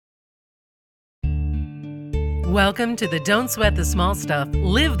Welcome to the Don't Sweat the Small Stuff,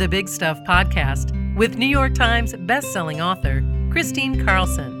 Live the Big Stuff podcast with New York Times bestselling author Kristine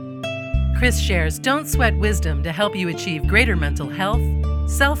Carlson. Chris shares don't sweat wisdom to help you achieve greater mental health,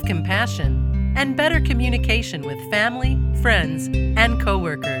 self-compassion, and better communication with family, friends, and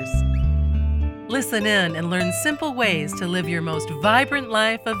coworkers. Listen in and learn simple ways to live your most vibrant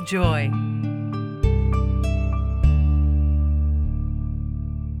life of joy.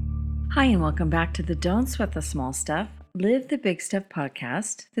 Hi, and welcome back to the Don't Sweat the Small Stuff, Live the Big Stuff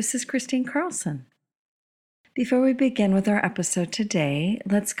podcast. This is Kristine Carlson. Before we begin with our episode today,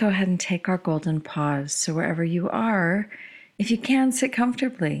 let's go ahead and take our golden pause. So wherever you are, if you can, sit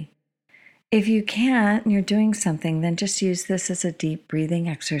comfortably. If you can't and you're doing something, then just use this as a deep breathing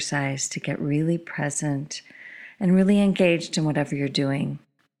exercise to get really present and really engaged in whatever you're doing.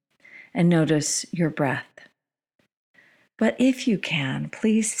 And notice your breath. But if you can,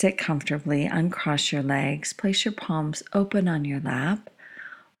 please sit comfortably, uncross your legs, place your palms open on your lap,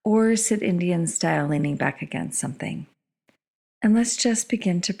 or sit Indian style leaning back against something. And let's just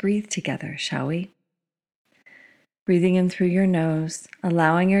begin to breathe together, shall we? Breathing in through your nose,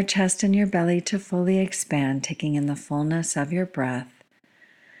 allowing your chest and your belly to fully expand, taking in the fullness of your breath.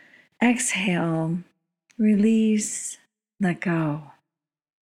 Exhale, release, let go.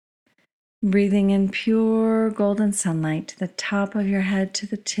 Breathing in pure golden sunlight to the top of your head, to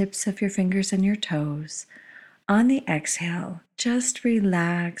the tips of your fingers and your toes. On the exhale, just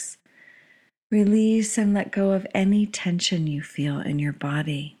relax, release, and let go of any tension you feel in your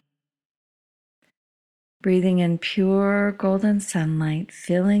body. Breathing in pure golden sunlight,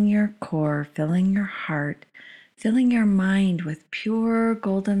 filling your core, filling your heart, filling your mind with pure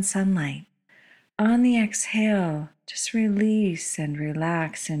golden sunlight. On the exhale, just release and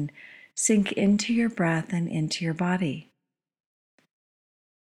relax and sink into your breath and into your body.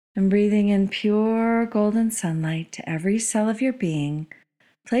 And breathing in pure golden sunlight to every cell of your being,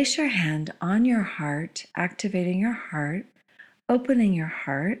 place your hand on your heart, activating your heart, opening your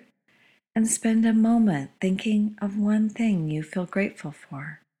heart, and spend a moment thinking of one thing you feel grateful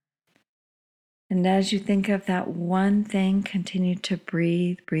for. And as you think of that one thing, continue to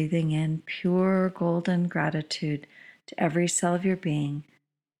breathe, breathing in pure golden gratitude to every cell of your being,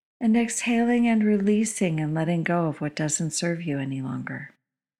 and exhaling and releasing and letting go of what doesn't serve you any longer.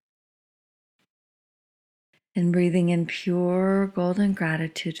 And breathing in pure golden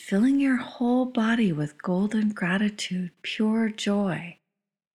gratitude, filling your whole body with golden gratitude, pure joy.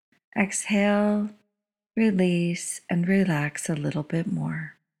 Exhale, release, and relax a little bit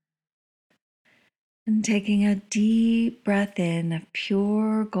more. And taking a deep breath in of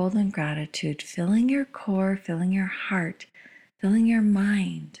pure golden gratitude, filling your core, filling your heart, filling your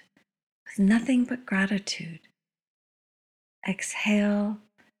mind with nothing but gratitude. Exhale,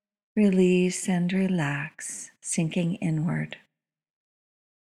 release, and relax, sinking inward.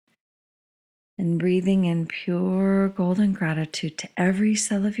 And breathing in pure golden gratitude to every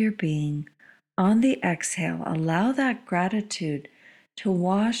cell of your being. On the exhale, allow that gratitude to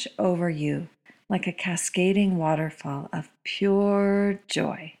wash over you like a cascading waterfall of pure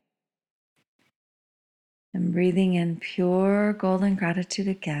joy. And breathing in pure golden gratitude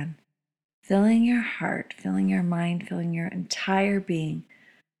again, filling your heart, filling your mind, filling your entire being,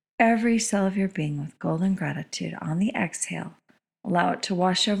 every cell of your being with golden gratitude. On the exhale, allow it to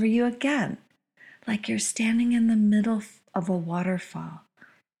wash over you again, like you're standing in the middle of a waterfall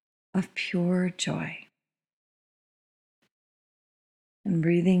of pure joy. And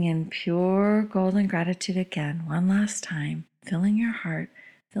breathing in pure golden gratitude again, one last time, filling your heart,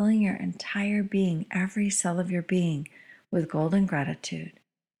 filling your entire being, every cell of your being with golden gratitude.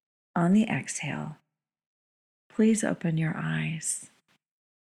 On the exhale, please open your eyes.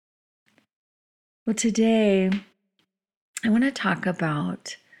 Well, today I want to talk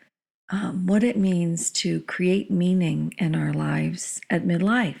about what it means to create meaning in our lives at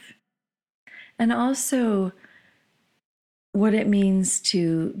midlife, and also what it means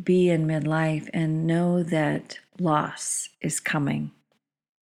to be in midlife and know that loss is coming.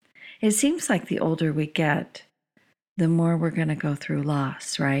 It seems like the older we get, the more we're going to go through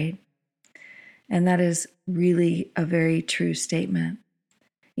loss, right? And that is really a very true statement.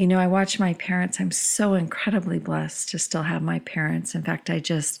 You know, I watch my parents. I'm so incredibly blessed to still have my parents. In fact, I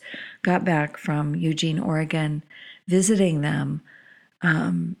just got back from Eugene, Oregon, visiting them.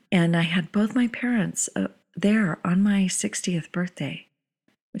 And I had both my parents there on my 60th birthday,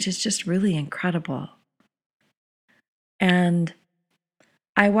 which is just really incredible. And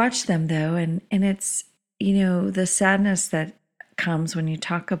I watch them though, and it's, you know, the sadness that comes when you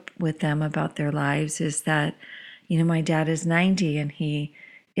talk with them about their lives is that, you know, my dad is 90 and he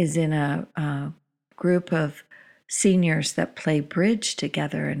is in a group of seniors that play bridge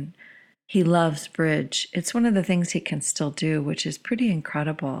together, and he loves bridge. It's one of the things he can still do, which is pretty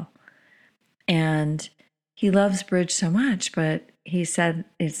incredible. And he loves bridge so much, but he said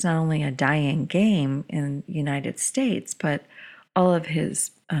it's not only a dying game in the United States, but all of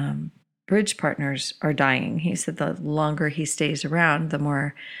his bridge partners are dying. He said the longer he stays around, the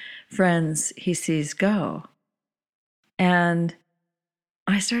more friends he sees go. And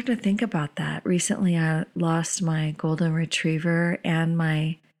I started to think about that. Recently, I lost my golden retriever and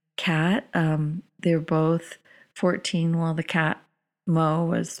my cat. They were both 14. Well, the cat, Mo,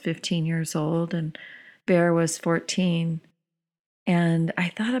 was 15 years old and Bear was 14. And I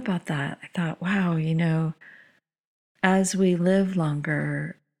thought about that. I thought, wow, as we live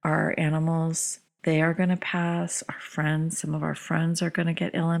longer, our animals, they are going to pass. Our friends, some of our friends are going to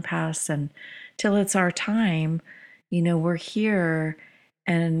get ill and pass. And till it's our time, we're here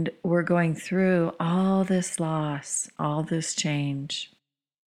and we're going through all this loss, all this change.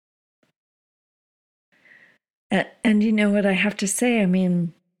 And you know what I have to say? I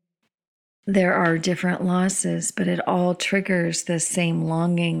mean, there are different losses, but it all triggers the same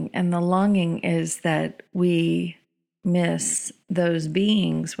longing. And the longing is that we miss those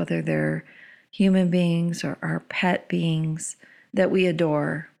beings, whether they're human beings or our pet beings that we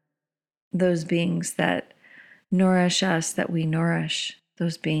adore, those beings that nourish us, that we nourish,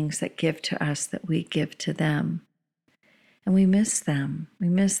 those beings that give to us, that we give to them. And we miss them. We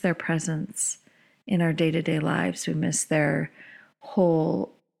miss their presence in our day-to-day lives. We miss their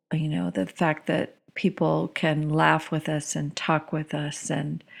whole, the fact that people can laugh with us and talk with us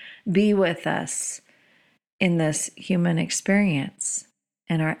and be with us in this human experience.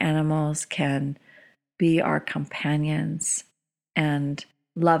 And our animals can be our companions and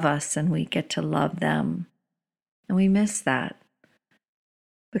love us, and we get to love them. And we miss that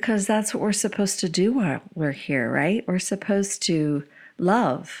because that's what we're supposed to do while we're here, right? We're supposed to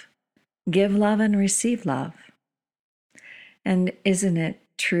love, give love and receive love. And isn't it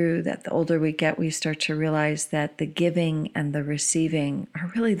true that the older we get, we start to realize that the giving and the receiving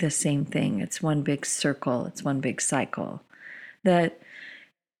are really the same thing? It's one big circle, it's one big cycle. That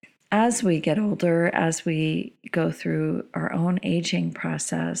as we get older, as we go through our own aging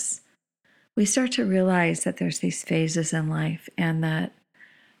process, we start to realize that there's these phases in life, and that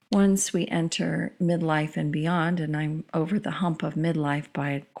once we enter midlife and beyond, and I'm over the hump of midlife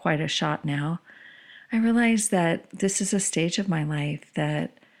by quite a shot now, I realize that this is a stage of my life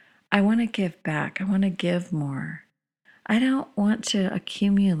that I want to give back. I want to give more. I don't want to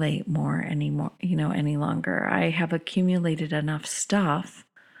accumulate more anymore, any longer. I have accumulated enough stuff.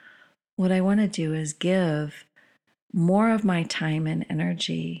 What I want to do is give more of my time and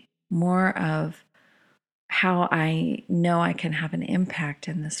energy, more of how I know I can have an impact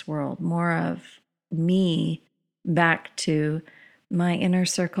in this world, more of me back to my inner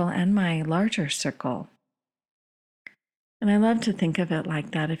circle and my larger circle. And I love to think of it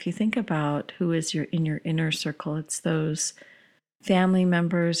like that. If you think about who is in your inner circle, it's those family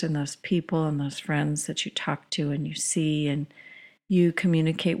members and those people and those friends that you talk to and you see and you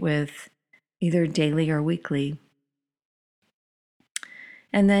communicate with either daily or weekly.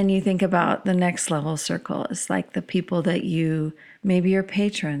 And then you think about the next level circle. It's like the people that maybe your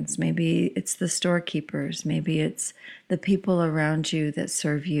patrons, maybe it's the storekeepers, maybe it's the people around you that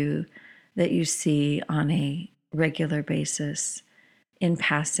serve you, that you see on a regular basis in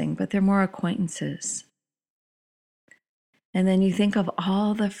passing, but they're more acquaintances. And then you think of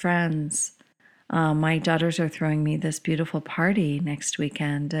all the friends. My daughters are throwing me this beautiful party next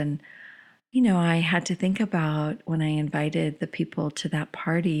weekend, and I had to think about when I invited the people to that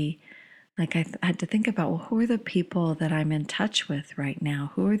party, like I had to think about, well, who are the people that I'm in touch with right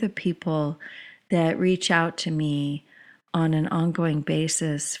now? Who are the people that reach out to me on an ongoing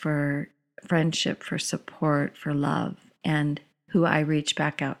basis for friendship, for support, for love, and who I reach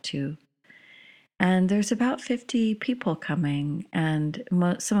back out to? And there's about 50 people coming, and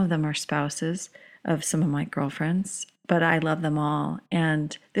some of them are spouses of some of my girlfriends, but I love them all,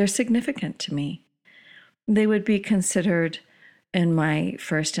 and they're significant to me. They would be considered in my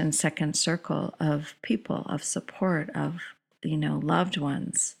first and second circle of people, of support, of, loved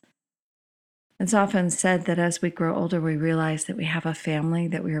ones. It's often said that as we grow older, we realize that we have a family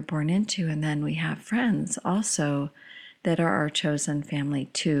that we were born into, and then we have friends also that are our chosen family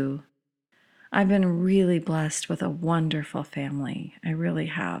too. I've been really blessed with a wonderful family. I really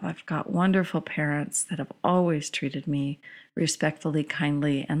have. I've got wonderful parents that have always treated me respectfully,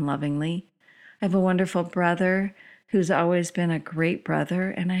 kindly, and lovingly. I have a wonderful brother who's always been a great brother,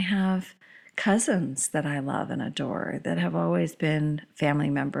 and I have cousins that I love and adore that have always been family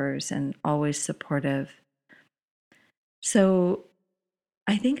members and always supportive. So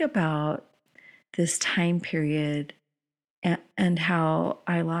I think about this time period and how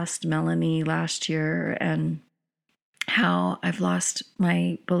I lost Melanie last year, and how I've lost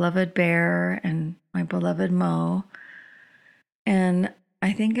my beloved Bear and my beloved Mo. And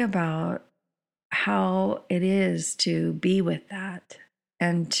I think about how it is to be with that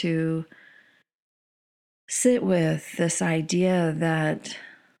and to sit with this idea that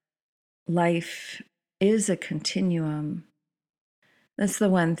life is a continuum. That's the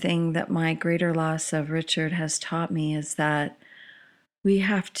one thing that my greater loss of Richard has taught me, is that we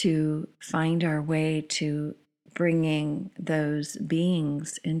have to find our way to bringing those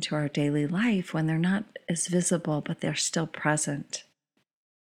beings into our daily life when they're not as visible, but they're still present.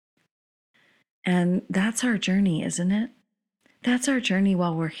 And that's our journey, isn't it? That's our journey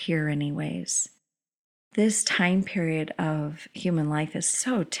while we're here, anyways. This time period of human life is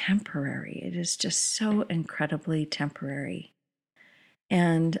so temporary. It is just so incredibly temporary.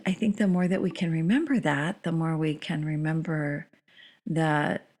 And I think the more that we can remember that, the more we can remember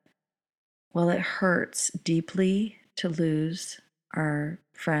that, well, it hurts deeply to lose our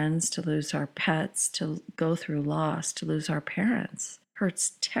friends, to lose our pets, to go through loss, to lose our parents.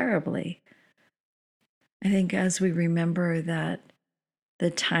 Hurts terribly. I think as we remember that the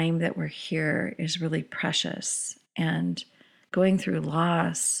time that we're here is really precious, and going through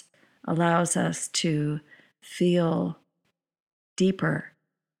loss allows us to feel deeper.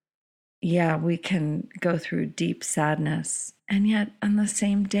 Yeah, we can go through deep sadness, and yet on the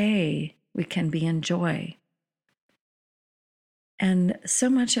same day, we can be in joy. And so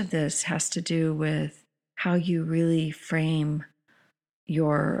much of this has to do with how you really frame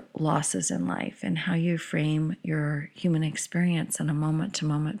your losses in life and how you frame your human experience on a moment to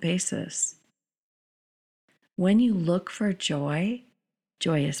moment basis. When you look for joy,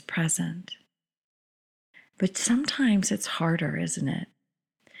 joy is present. But sometimes it's harder, isn't it?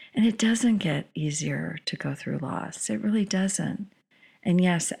 And it doesn't get easier to go through loss. It really doesn't. And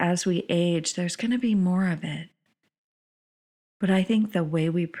yes, as we age, there's going to be more of it. But I think the way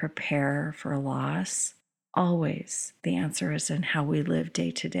we prepare for loss, always the answer is in how we live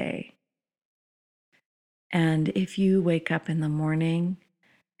day to day. And if you wake up in the morning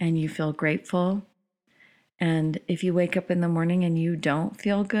and you feel grateful, and if you wake up in the morning and you don't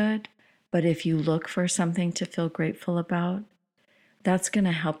feel good, but if you look for something to feel grateful about, that's going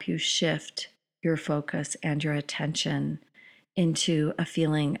to help you shift your focus and your attention into a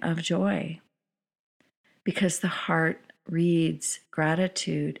feeling of joy. Because the heart reads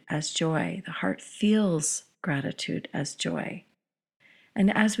gratitude as joy. The heart feels gratitude as joy.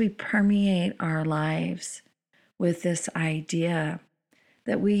 And as we permeate our lives with this idea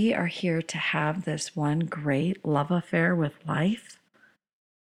that we are here to have this one great love affair with life,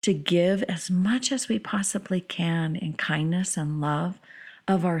 to give as much as we possibly can in kindness and love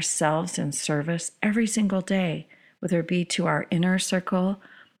of ourselves in service every single day, whether it be to our inner circle,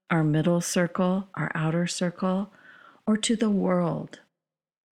 our middle circle, our outer circle, or to the world.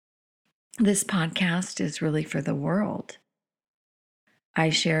 This podcast is really for the world. I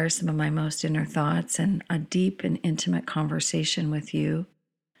share some of my most inner thoughts and a deep and intimate conversation with you.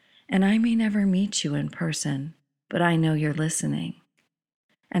 And I may never meet you in person, but I know you're listening.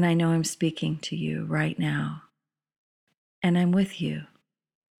 And I know I'm speaking to you right now. And I'm with you.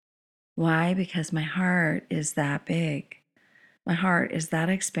 Why? Because my heart is that big. My heart is that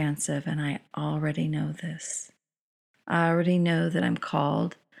expansive, and I already know this. I already know that I'm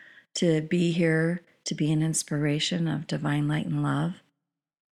called to be here, to be an inspiration of divine light and love.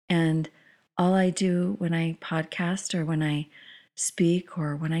 And all I do when I podcast or when I speak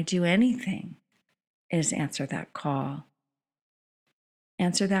or when I do anything is answer that call.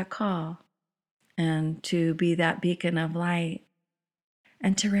 Answer that call, and to be that beacon of light,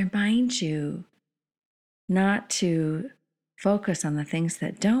 and to remind you not to focus on the things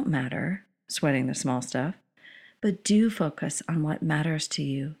that don't matter, sweating the small stuff, but do focus on what matters to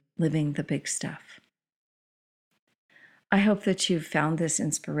you, living the big stuff. I hope that you've found this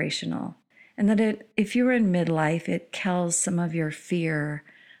inspirational, and that if you're in midlife, it kills some of your fear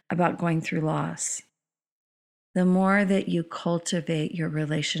about going through loss. The more that you cultivate your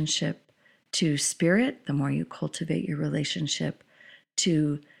relationship to spirit, the more you cultivate your relationship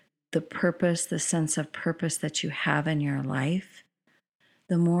to the purpose, the sense of purpose that you have in your life,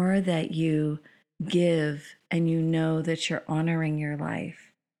 the more that you give and you know that you're honoring your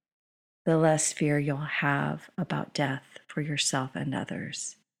life, the less fear you'll have about death for yourself and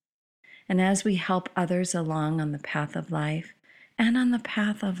others. And as we help others along on the path of life and on the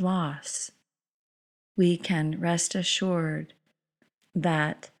path of loss, we can rest assured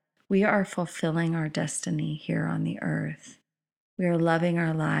that We are fulfilling our destiny here on the earth. We are loving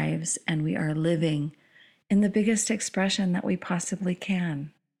our lives, and we are living in the biggest expression that we possibly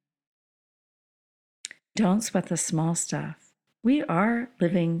can. Don't sweat the small stuff. We are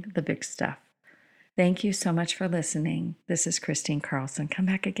living the big stuff. Thank you so much for listening. This is Kristine Carlson. Come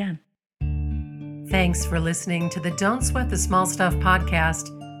back again. Thanks for listening to the Don't Sweat the Small Stuff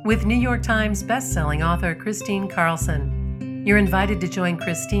podcast with New York Times bestselling author Kristine Carlson. You're invited to join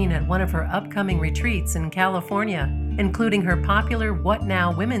Kristine at one of her upcoming retreats in California, including her popular What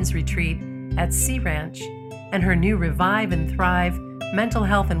Now Women's Retreat at Sea Ranch and her new Revive and Thrive Mental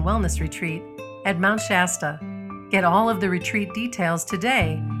Health and Wellness Retreat at Mount Shasta. Get all of the retreat details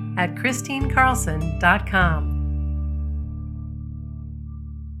today at KristineCarlson.com.